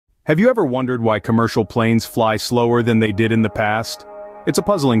Have you ever wondered why commercial planes fly slower than they did in the past? It's a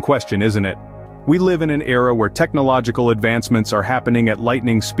puzzling question, isn't it? We live in an era where technological advancements are happening at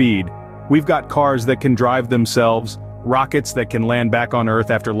lightning speed. We've got cars that can drive themselves, rockets that can land back on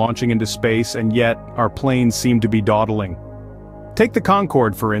Earth after launching into space, and yet, our planes seem to be dawdling. Take the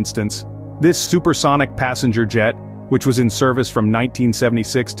Concord, for instance. This supersonic passenger jet, which was in service from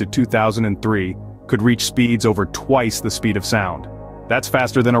 1976 to 2003, could reach speeds over twice the speed of sound. That's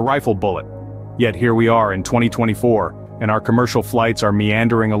faster than a rifle bullet. Yet here we are in 2024, and our commercial flights are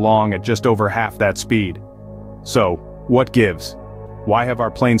meandering along at just over half that speed. So, what gives? Why have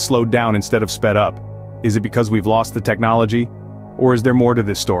our planes slowed down instead of sped up? Is it because we've lost the technology? Or is there more to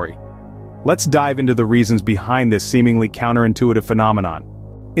this story? Let's dive into the reasons behind this seemingly counterintuitive phenomenon.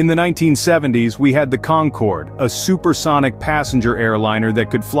 In the 1970s, we had the Concord, a supersonic passenger airliner that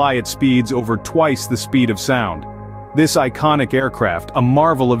could fly at speeds over twice the speed of sound. This iconic aircraft, a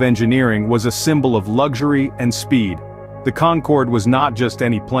marvel of engineering, was a symbol of luxury and speed. The Concord was not just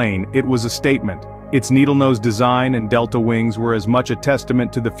any plane, it was a statement. Its needle-nose design and delta wings were as much a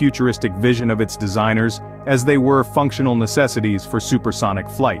testament to the futuristic vision of its designers as they were functional necessities for supersonic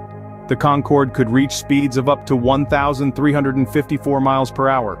flight. The Concord could reach speeds of up to 1,354 miles per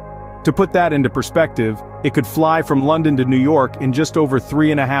hour. To put that into perspective, it could fly from London to New York in just over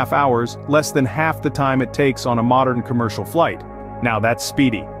 3.5 hours, less than half the time it takes on a modern commercial flight. Now that's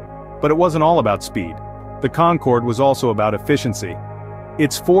speedy. But it wasn't all about speed. The Concord was also about efficiency.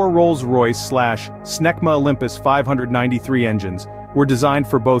 Its four Rolls-Royce/Snecma Olympus 593 engines were designed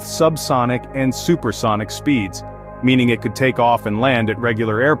for both subsonic and supersonic speeds, meaning it could take off and land at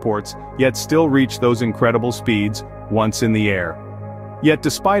regular airports, yet still reach those incredible speeds once in the air. Yet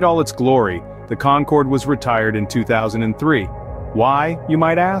despite all its glory, the Concord was retired in 2003. Why, you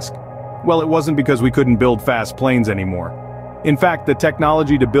might ask? Well, it wasn't because we couldn't build fast planes anymore. In fact, the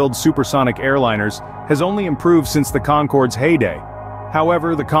technology to build supersonic airliners has only improved since the Concord's heyday.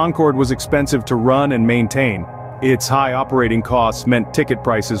 However, the Concord was expensive to run and maintain. Its high operating costs meant ticket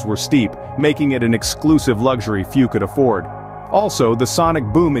prices were steep, making it an exclusive luxury few could afford. Also, the sonic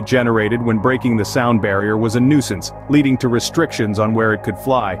boom it generated when breaking the sound barrier was a nuisance, leading to restrictions on where it could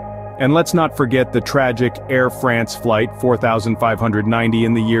fly. And let's not forget the tragic Air France flight 4590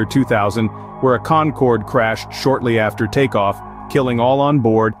 in the year 2000, where a Concorde crashed shortly after takeoff, killing all on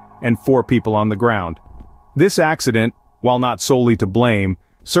board and 4 people on the ground. This accident, while not solely to blame,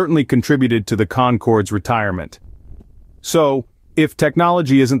 certainly contributed to the Concorde's retirement. So, if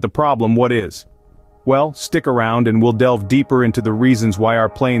technology isn't the problem, what is? Well, stick around and we'll delve deeper into the reasons why our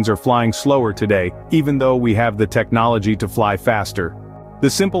planes are flying slower today, even though we have the technology to fly faster. The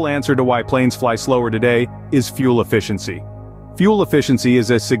simple answer to why planes fly slower today is fuel efficiency. Fuel efficiency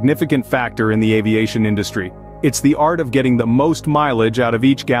is a significant factor in the aviation industry. It's the art of getting the most mileage out of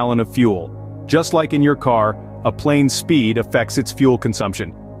each gallon of fuel. Just like in your car, a plane's speed affects its fuel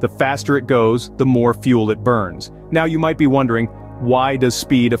consumption. The faster it goes, the more fuel it burns. Now you might be wondering, why does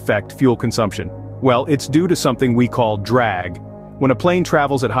speed affect fuel consumption? Well, it's due to something we call drag. When a plane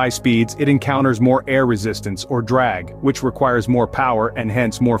travels at high speeds, it encounters more air resistance, or drag, which requires more power and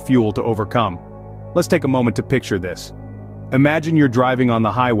hence more fuel to overcome. Let's take a moment to picture this. Imagine you're driving on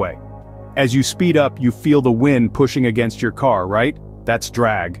the highway. As you speed up, you feel the wind pushing against your car, right? That's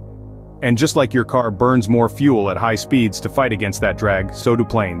drag. And just like your car burns more fuel at high speeds to fight against that drag, so do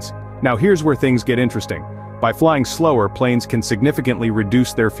planes. Now here's where things get interesting. By flying slower, planes can significantly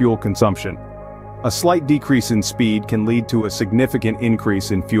reduce their fuel consumption. A slight decrease in speed can lead to a significant increase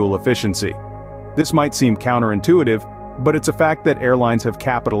in fuel efficiency. This might seem counterintuitive, but it's a fact that airlines have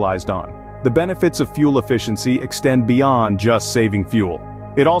capitalized on. The benefits of fuel efficiency extend beyond just saving fuel.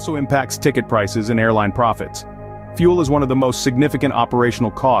 It also impacts ticket prices and airline profits. Fuel is one of the most significant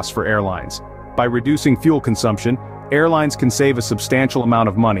operational costs for airlines. By reducing fuel consumption, airlines can save a substantial amount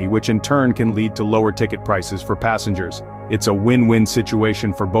of money, which in turn can lead to lower ticket prices for passengers. It's a win-win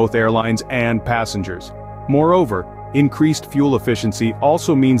situation for both airlines and passengers. Moreover, increased fuel efficiency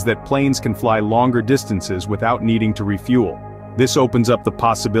also means that planes can fly longer distances without needing to refuel. This opens up the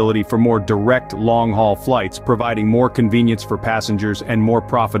possibility for more direct long-haul flights, providing more convenience for passengers and more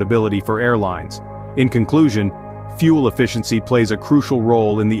profitability for airlines. In conclusion, fuel efficiency plays a crucial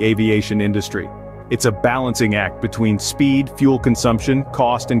role in the aviation industry. It's a balancing act between speed, fuel consumption,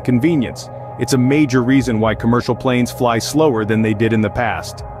 cost, and convenience. It's a major reason why commercial planes fly slower than they did in the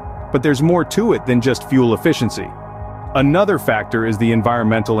past. But there's more to it than just fuel efficiency. Another factor is the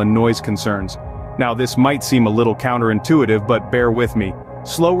environmental and noise concerns. Now this might seem a little counterintuitive, but bear with me.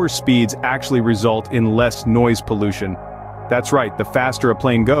 Slower speeds actually result in less noise pollution. That's right, the faster a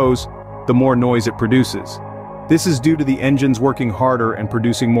plane goes, the more noise it produces. This is due to the engines working harder and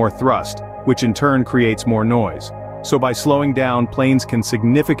producing more thrust, which in turn creates more noise. So by slowing down, planes can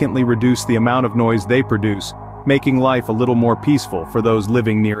significantly reduce the amount of noise they produce, making life a little more peaceful for those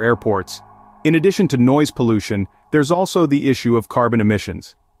living near airports. In addition to noise pollution, there's also the issue of carbon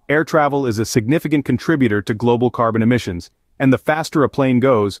emissions. Air travel is a significant contributor to global carbon emissions, and the faster a plane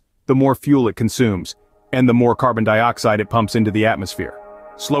goes, the more fuel it consumes, and the more carbon dioxide it pumps into the atmosphere.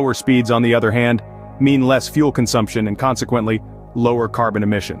 Slower speeds, on the other hand, mean less fuel consumption and consequently, lower carbon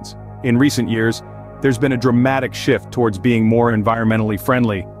emissions. In recent years, there's been a dramatic shift towards being more environmentally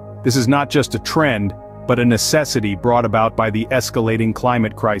friendly. This is not just a trend, but a necessity brought about by the escalating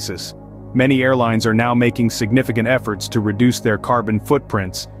climate crisis. Many airlines are now making significant efforts to reduce their carbon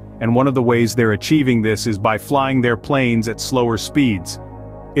footprints, and one of the ways they're achieving this is by flying their planes at slower speeds.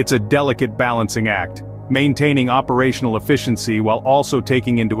 It's a delicate balancing act, maintaining operational efficiency while also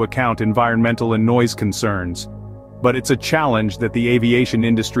taking into account environmental and noise concerns. But it's a challenge that the aviation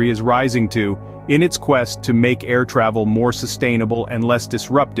industry is rising to, in its quest to make air travel more sustainable and less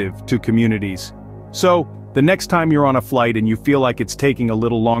disruptive to communities. So, the next time you're on a flight and you feel like it's taking a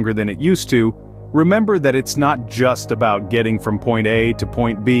little longer than it used to, remember that it's not just about getting from point A to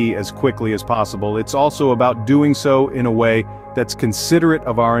point B as quickly as possible, it's also about doing so in a way that's considerate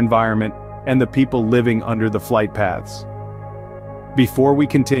of our environment and the people living under the flight paths. Before we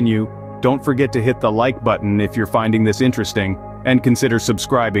continue, don't forget to hit the like button if you're finding this interesting, and consider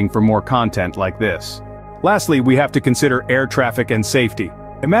subscribing for more content like this. Lastly, we have to consider air traffic and safety.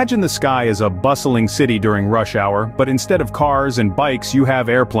 Imagine the sky as a bustling city during rush hour, but instead of cars and bikes you have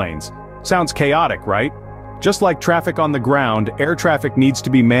airplanes. Sounds chaotic, right? Just like traffic on the ground, air traffic needs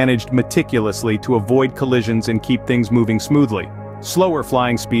to be managed meticulously to avoid collisions and keep things moving smoothly. Slower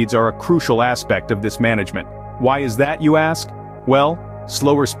flying speeds are a crucial aspect of this management. Why is that, you ask? Well,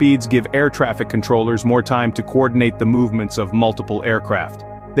 slower speeds give air traffic controllers more time to coordinate the movements of multiple aircraft.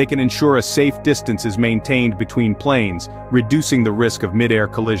 They can ensure a safe distance is maintained between planes, reducing the risk of mid-air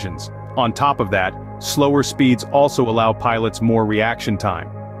collisions. On top of that, slower speeds also allow pilots more reaction time.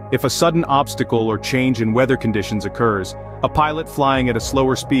 If a sudden obstacle or change in weather conditions occurs, a pilot flying at a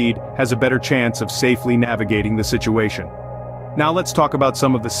slower speed has a better chance of safely navigating the situation. Now let's talk about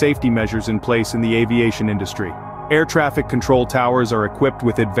some of the safety measures in place in the aviation industry. Air traffic control towers are equipped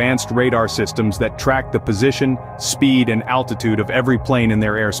with advanced radar systems that track the position, speed, and altitude of every plane in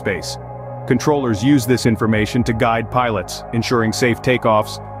their airspace. Controllers use this information to guide pilots, ensuring safe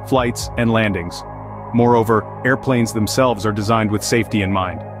takeoffs, flights, and landings. Moreover, airplanes themselves are designed with safety in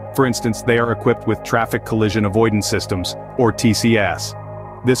mind. For instance, they are equipped with traffic collision avoidance systems, or TCS.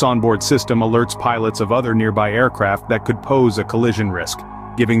 This onboard system alerts pilots of other nearby aircraft that could pose a collision risk,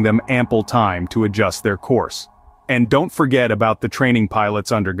 giving them ample time to adjust their course. And don't forget about the training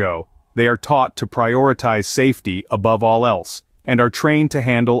pilots undergo. They are taught to prioritize safety above all else, and are trained to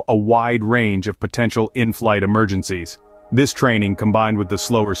handle a wide range of potential in-flight emergencies. This training, combined with the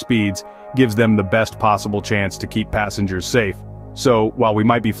slower speeds, gives them the best possible chance to keep passengers safe. So, while we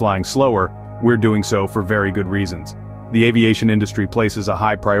might be flying slower, we're doing so for very good reasons. The aviation industry places a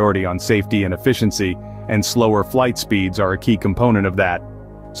high priority on safety and efficiency, and slower flight speeds are a key component of that.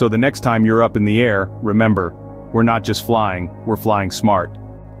 So the next time you're up in the air, remember, we're not just flying, we're flying smart.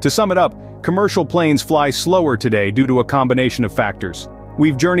 To sum it up, commercial planes fly slower today due to a combination of factors.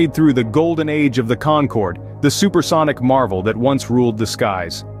 We've journeyed through the golden age of the Concord, the supersonic marvel that once ruled the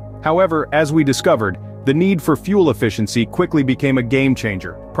skies. However, as we discovered, the need for fuel efficiency quickly became a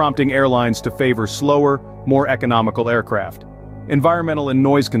game-changer, prompting airlines to favor slower, more economical aircraft. Environmental and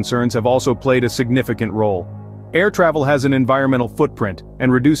noise concerns have also played a significant role. Air travel has an environmental footprint,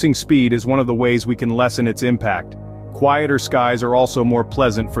 and reducing speed is one of the ways we can lessen its impact. Quieter skies are also more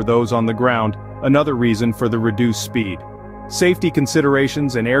pleasant for those on the ground, another reason for the reduced speed. Safety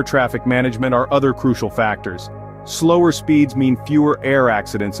considerations and air traffic management are other crucial factors. Slower speeds mean fewer air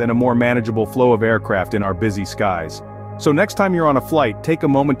accidents and a more manageable flow of aircraft in our busy skies. So next time you're on a flight, take a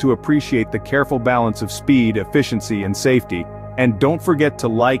moment to appreciate the careful balance of speed, efficiency, and safety, and don't forget to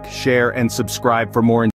like, share, and subscribe for more